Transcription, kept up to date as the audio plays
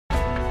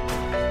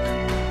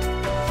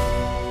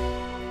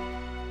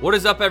What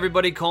is up,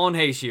 everybody? Colin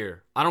Hayes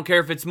here. I don't care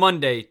if it's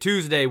Monday,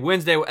 Tuesday,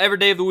 Wednesday, whatever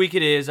day of the week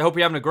it is. I hope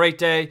you're having a great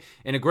day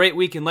and a great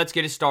week, and let's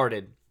get it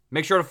started.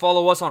 Make sure to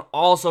follow us on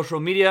all social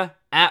media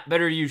at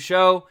Better You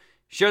Show.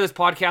 Share this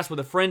podcast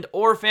with a friend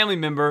or family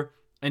member,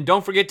 and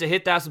don't forget to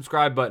hit that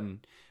subscribe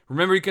button.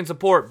 Remember, you can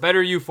support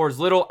Better You for as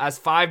little as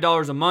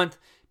 $5 a month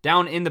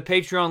down in the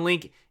Patreon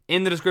link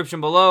in the description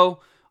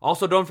below.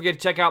 Also, don't forget to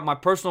check out my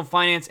personal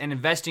finance and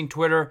investing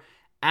Twitter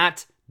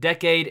at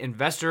Decade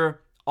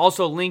Investor.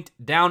 Also linked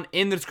down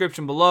in the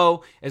description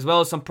below, as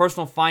well as some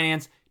personal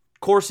finance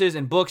courses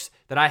and books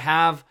that I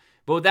have.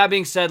 But with that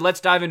being said, let's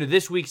dive into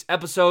this week's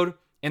episode.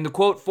 And the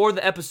quote for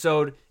the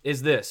episode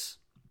is this: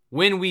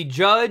 when we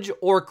judge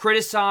or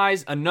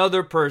criticize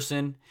another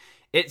person,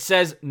 it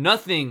says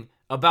nothing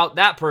about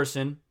that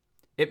person.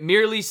 It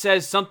merely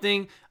says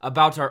something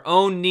about our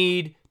own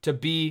need to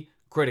be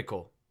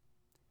critical.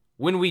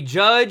 When we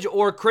judge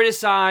or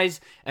criticize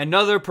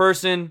another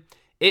person,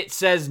 it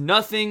says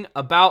nothing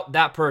about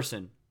that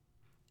person.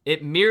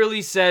 It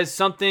merely says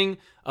something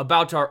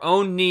about our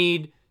own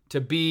need to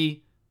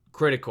be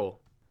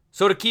critical.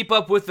 So to keep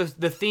up with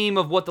the theme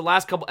of what the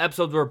last couple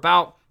episodes were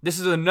about, this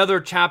is another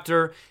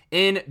chapter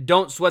in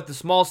Don't Sweat the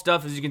Small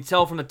Stuff. As you can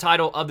tell from the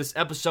title of this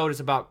episode, it's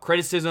about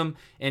criticism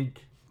and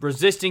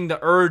resisting the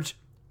urge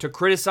to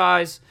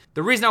criticize.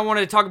 The reason I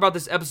wanted to talk about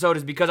this episode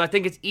is because I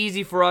think it's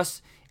easy for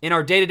us in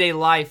our day-to-day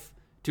life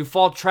to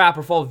fall trap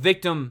or fall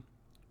victim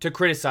to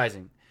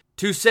criticizing.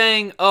 To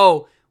saying,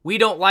 oh, we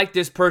don't like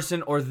this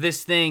person or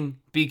this thing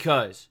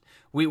because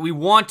we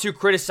want to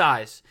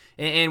criticize.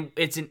 And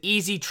it's an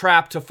easy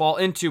trap to fall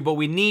into, but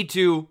we need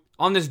to,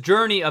 on this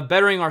journey of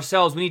bettering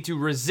ourselves, we need to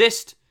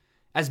resist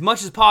as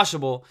much as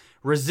possible,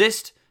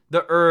 resist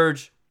the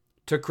urge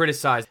to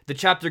criticize. The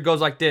chapter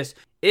goes like this: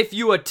 if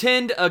you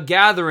attend a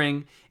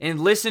gathering and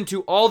listen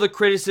to all the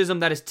criticism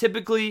that is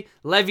typically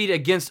levied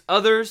against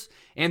others,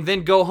 and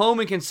then go home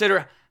and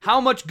consider how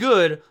much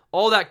good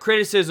all that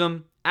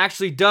criticism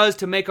actually does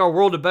to make our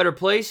world a better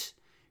place,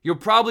 you'll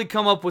probably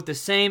come up with the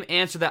same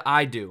answer that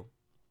I do.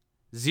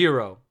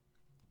 0.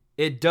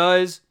 It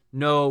does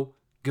no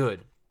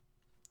good.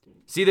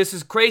 See, this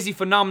is crazy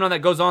phenomenon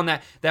that goes on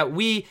that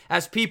we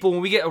as people,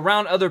 when we get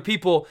around other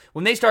people,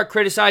 when they start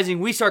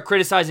criticizing, we start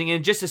criticizing,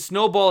 and just a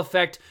snowball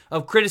effect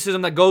of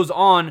criticism that goes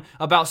on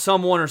about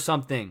someone or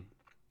something.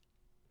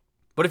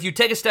 But if you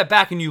take a step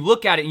back and you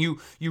look at it and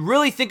you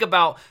really think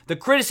about the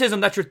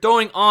criticism that you're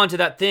throwing on to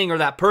that thing or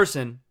that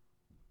person,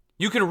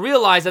 you can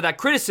realize that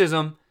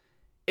criticism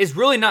is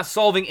really not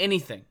solving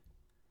anything.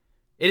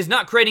 It is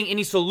not creating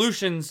any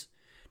solutions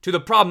to the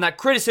problem. That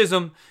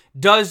criticism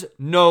does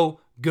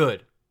no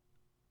good.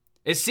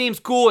 It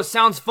seems cool, it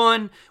sounds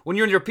fun when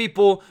you're in your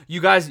people,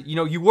 you guys,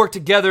 you work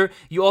together,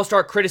 you all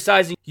start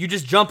criticizing, you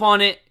just jump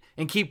on it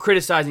and keep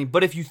criticizing.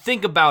 But if you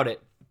think about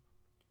it,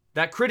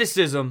 that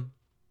criticism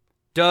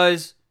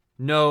does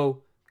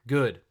no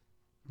good.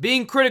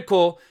 Being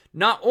critical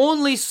not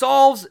only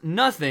solves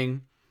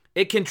nothing,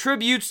 it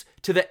contributes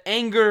to the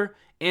anger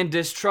and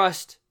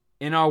distrust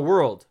in our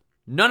world.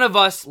 None of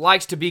us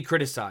likes to be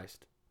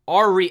criticized.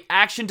 Our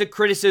reaction to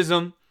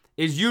criticism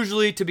is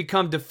usually to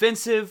become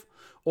defensive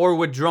or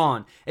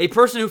withdrawn. A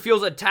person who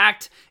feels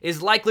attacked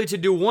is likely to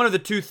do one of the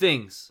two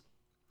things.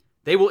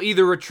 They will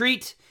either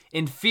retreat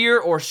in fear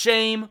or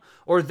shame,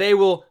 or they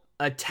will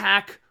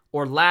attack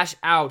or lash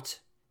out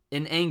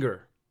in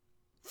anger.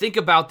 Think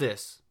about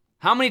this.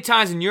 How many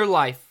times in your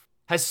life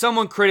has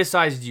someone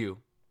criticized you?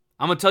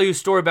 I'm going to tell you a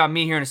story about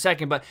me here in a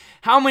second, but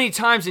how many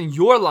times in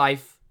your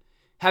life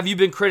have you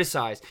been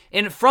criticized?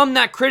 And from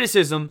that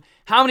criticism,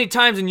 how many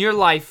times in your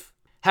life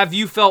have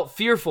you felt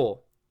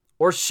fearful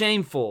or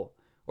shameful,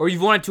 or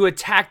you've wanted to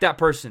attack that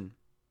person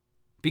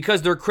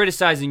because they're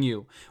criticizing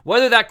you?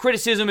 Whether that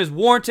criticism is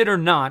warranted or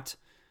not,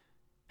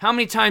 how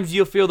many times do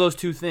you feel those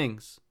two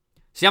things?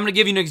 See, I'm going to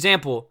give you an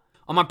example.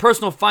 On my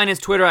personal finance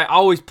Twitter, I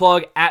always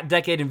plug at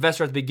Decade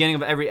Investor at the beginning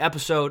of every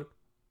episode.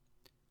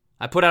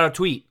 I put out a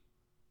tweet.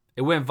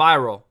 It went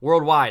viral,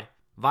 worldwide.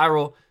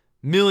 Viral,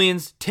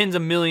 millions, tens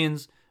of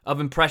millions of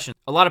impressions.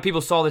 A lot of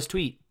people saw this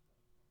tweet.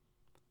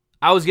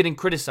 I was getting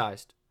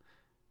criticized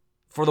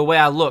for the way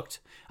I looked.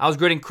 I was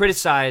getting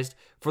criticized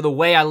for the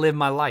way I lived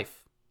my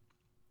life.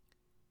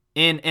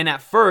 And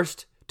at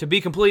first, to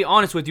be completely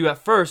honest with you,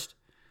 at first,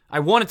 I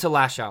wanted to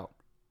lash out.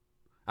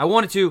 I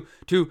wanted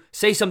to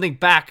say something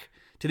back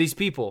to these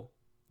people.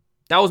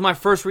 That was my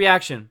first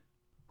reaction.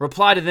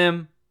 Reply to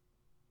them,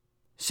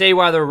 say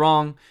why they're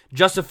wrong,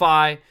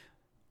 justify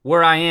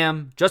where I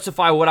am,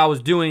 justify what I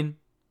was doing.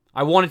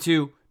 I wanted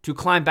to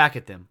climb back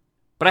at them.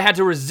 But I had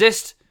to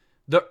resist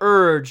the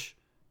urge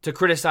to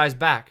criticize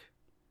back.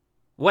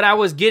 What I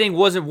was getting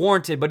wasn't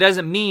warranted, but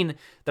doesn't mean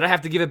that I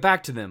have to give it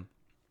back to them.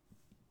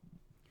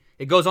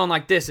 It goes on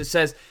like this. It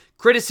says,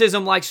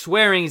 criticism, like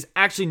swearing, is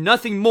actually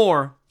nothing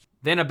more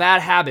than a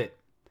bad habit.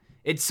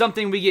 It's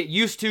something we get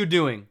used to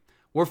doing.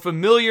 We're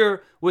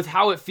familiar with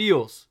how it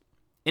feels.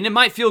 And it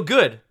might feel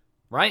good,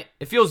 right?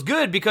 It feels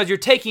good because you're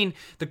taking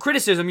the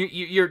criticism,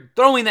 you're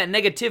throwing that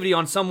negativity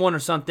on someone or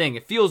something.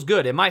 It feels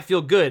good. It might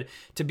feel good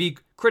to be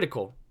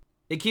critical.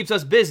 It keeps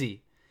us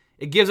busy.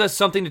 it gives us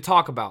something to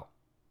talk about,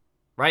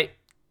 right?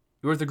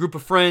 You're with a group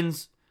of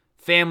friends,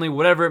 family,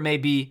 whatever it may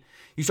be.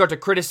 You start to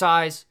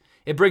criticize.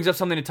 It brings up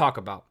something to talk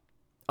about.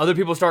 Other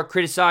people start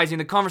criticizing.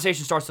 The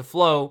conversation starts to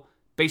flow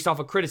based off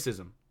of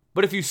criticism.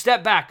 But if you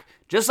step back,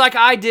 just like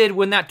I did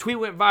when that tweet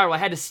went viral, I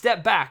had to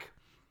step back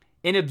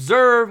and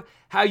observe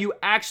how you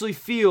actually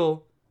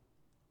feel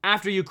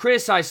after you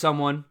criticize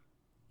someone.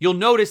 You'll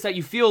notice that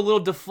you feel a little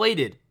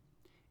deflated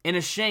and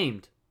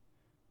ashamed.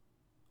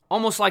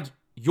 Almost like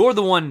you're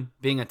the one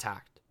being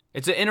attacked.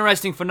 It's an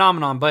interesting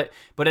phenomenon, but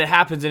it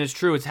happens and it's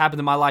true. It's happened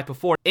in my life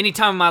before.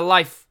 Anytime in my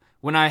life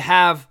when I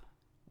have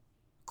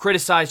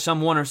criticized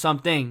someone or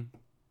something,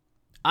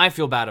 I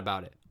feel bad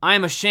about it. I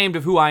am ashamed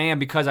of who I am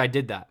because I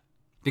did that.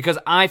 Because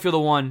I feel the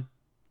one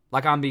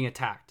like I'm being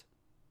attacked.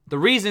 The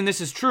reason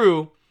this is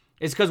true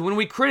is because when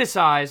we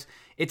criticize,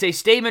 it's a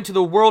statement to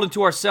the world and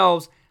to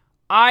ourselves,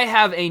 I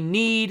have a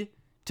need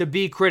to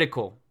be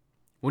critical.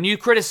 When you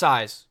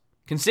criticize,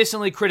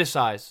 consistently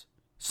criticize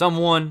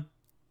someone,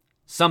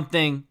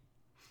 something,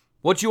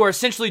 what you are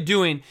essentially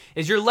doing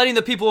is you're letting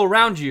the people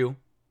around you,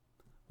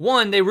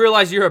 one, they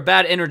realize you're a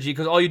bad energy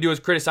because all you do is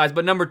criticize.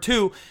 But number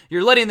two,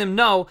 you're letting them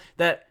know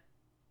that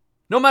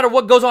no matter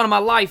what goes on in my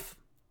life,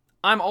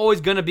 I'm always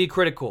going to be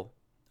critical.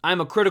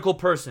 I'm a critical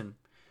person.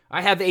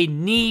 I have a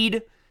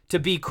need to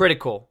be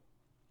critical.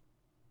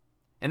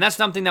 And that's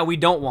something that we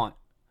don't want.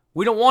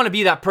 We don't want to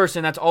be that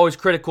person that's always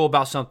critical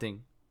about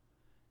something.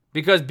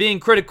 Because being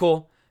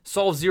critical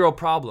solves zero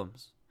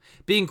problems.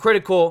 Being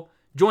critical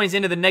joins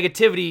into the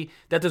negativity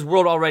that this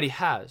world already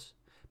has.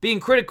 Being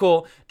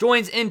critical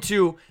joins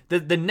into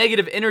the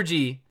negative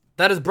energy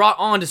that is brought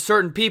on to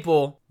certain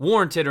people,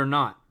 warranted or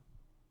not.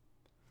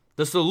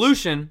 The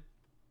solution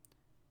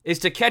is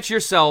to catch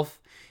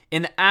yourself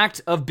in the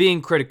act of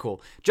being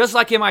critical. Just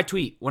like in my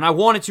tweet, when I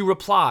wanted to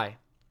reply,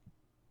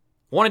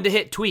 wanted to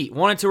hit tweet,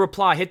 wanted to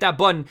reply, hit that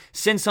button,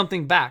 send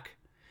something back.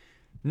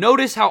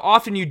 Notice how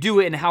often you do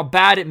it and how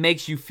bad it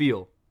makes you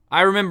feel.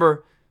 I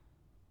remember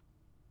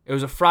it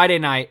was a Friday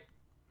night.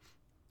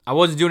 I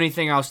wasn't doing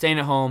anything. I was staying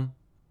at home.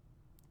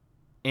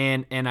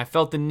 And I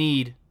felt the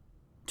need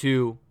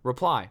to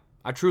reply.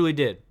 I truly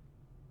did.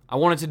 I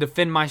wanted to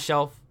defend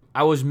myself.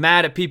 I was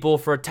mad at people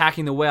for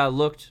attacking the way I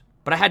looked.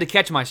 But I had to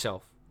catch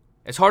myself.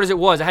 As hard as it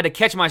was, I had to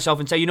catch myself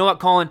and say, you know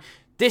what, Colin?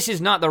 This is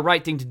not the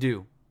right thing to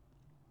do.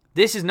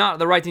 This is not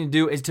the right thing to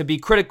do, is to be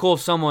critical of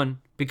someone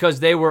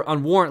because they were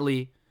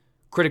unwarrantedly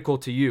critical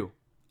to you.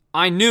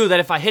 I knew that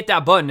if I hit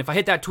that button, if I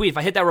hit that tweet, if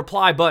I hit that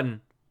reply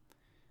button,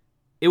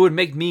 it would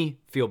make me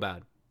feel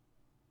bad.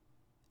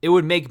 It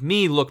would make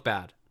me look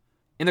bad.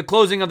 In the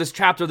closing of this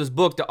chapter of this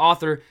book, the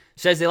author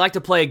says they like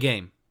to play a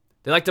game.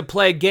 They like to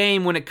play a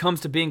game when it comes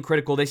to being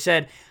critical. They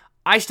said,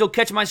 I still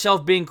catch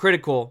myself being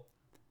critical,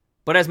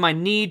 but as my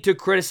need to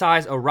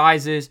criticize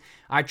arises,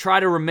 I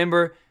try to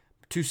remember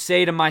to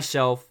say to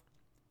myself,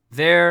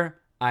 there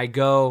I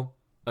go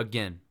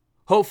again.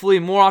 Hopefully,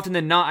 more often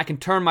than not, I can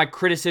turn my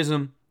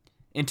criticism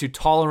into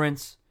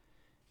tolerance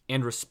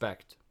and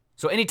respect.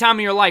 So anytime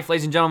in your life,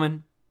 ladies and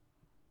gentlemen,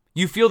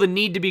 you feel the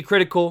need to be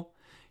critical,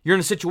 you're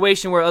in a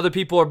situation where other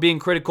people are being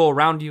critical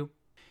around you,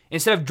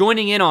 instead of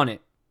joining in on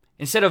it,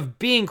 instead of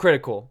being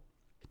critical,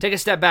 take a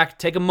step back,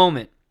 take a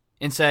moment,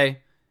 and say,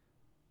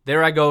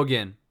 there I go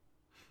again.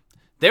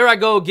 There I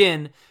go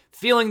again,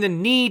 feeling the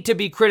need to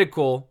be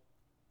critical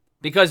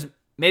because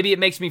maybe it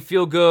makes me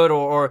feel good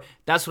or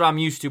that's what I'm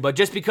used to. But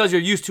just because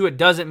you're used to it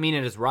doesn't mean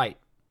it is right.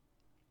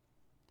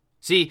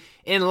 See,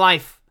 in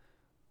life,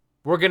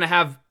 we're going to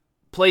have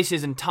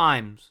places and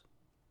times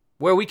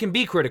where we can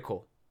be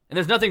critical. And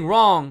there's nothing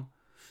wrong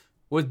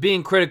with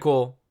being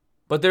critical,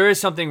 but there is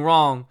something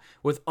wrong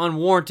with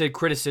unwarranted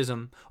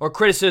criticism or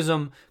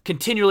criticism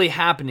continually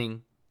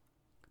happening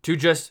to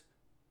just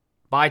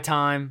buy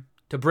time,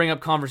 to bring up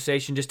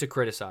conversation, just to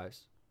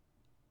criticize.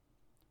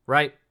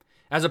 Right?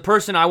 As a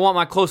person, I want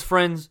my close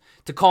friends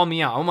to call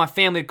me out. I want my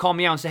family to call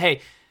me out and say,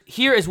 hey,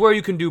 here is where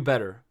you can do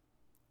better.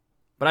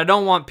 But I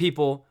don't want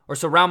people or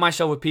surround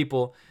myself with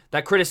people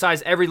that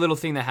criticize every little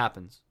thing that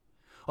happens.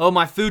 Oh,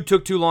 my food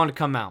took too long to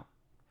come out.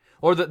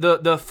 Or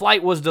the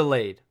flight was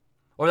delayed.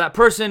 Or that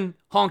person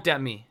honked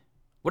at me.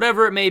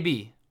 Whatever it may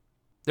be.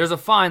 There's a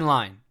fine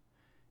line.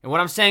 And what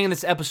I'm saying in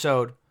this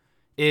episode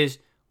is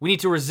we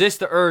need to resist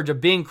the urge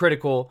of being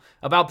critical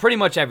about pretty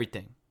much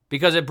everything.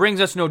 Because it brings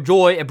us no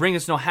joy. It brings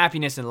us no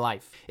happiness in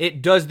life.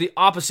 It does the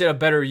opposite of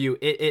better you.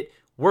 It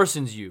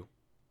worsens you.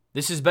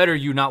 This is better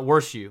you, not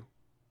worse you.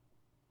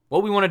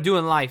 What we want to do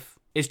in life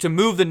is to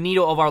move the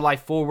needle of our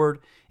life forward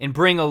and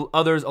bring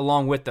others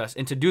along with us.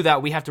 And to do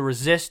that, we have to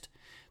resist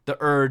the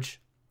urge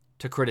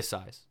to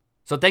criticize.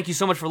 So thank you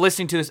so much for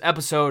listening to this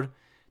episode.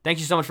 Thank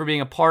you so much for being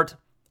a part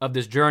of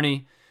this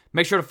journey.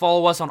 Make sure to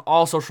follow us on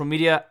all social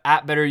media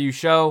at Better You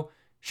Show.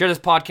 Share this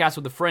podcast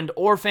with a friend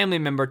or family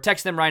member.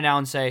 Text them right now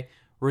and say,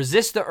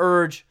 resist the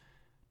urge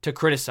to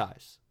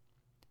criticize.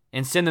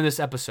 And send them this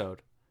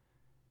episode.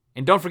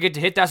 And don't forget to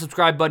hit that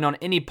subscribe button on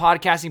any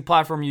podcasting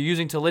platform you're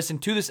using to listen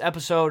to this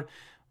episode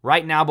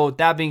right now. But with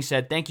that being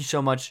said, thank you so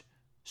much.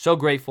 So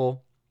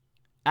grateful.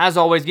 As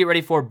always, get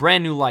ready for a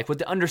brand new life with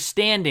the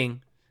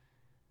understanding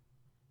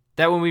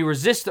that when we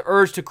resist the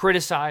urge to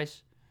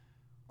criticize,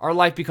 our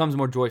life becomes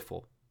more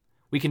joyful.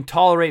 We can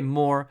tolerate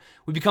more.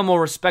 We become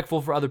more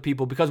respectful for other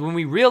people because when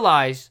we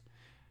realize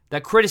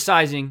that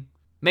criticizing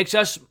makes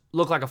us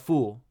look like a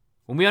fool,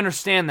 when we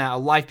understand that, our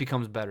life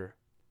becomes better.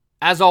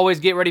 As always,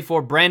 get ready for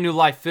a brand new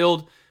life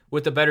filled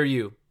with a better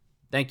you.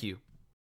 Thank you.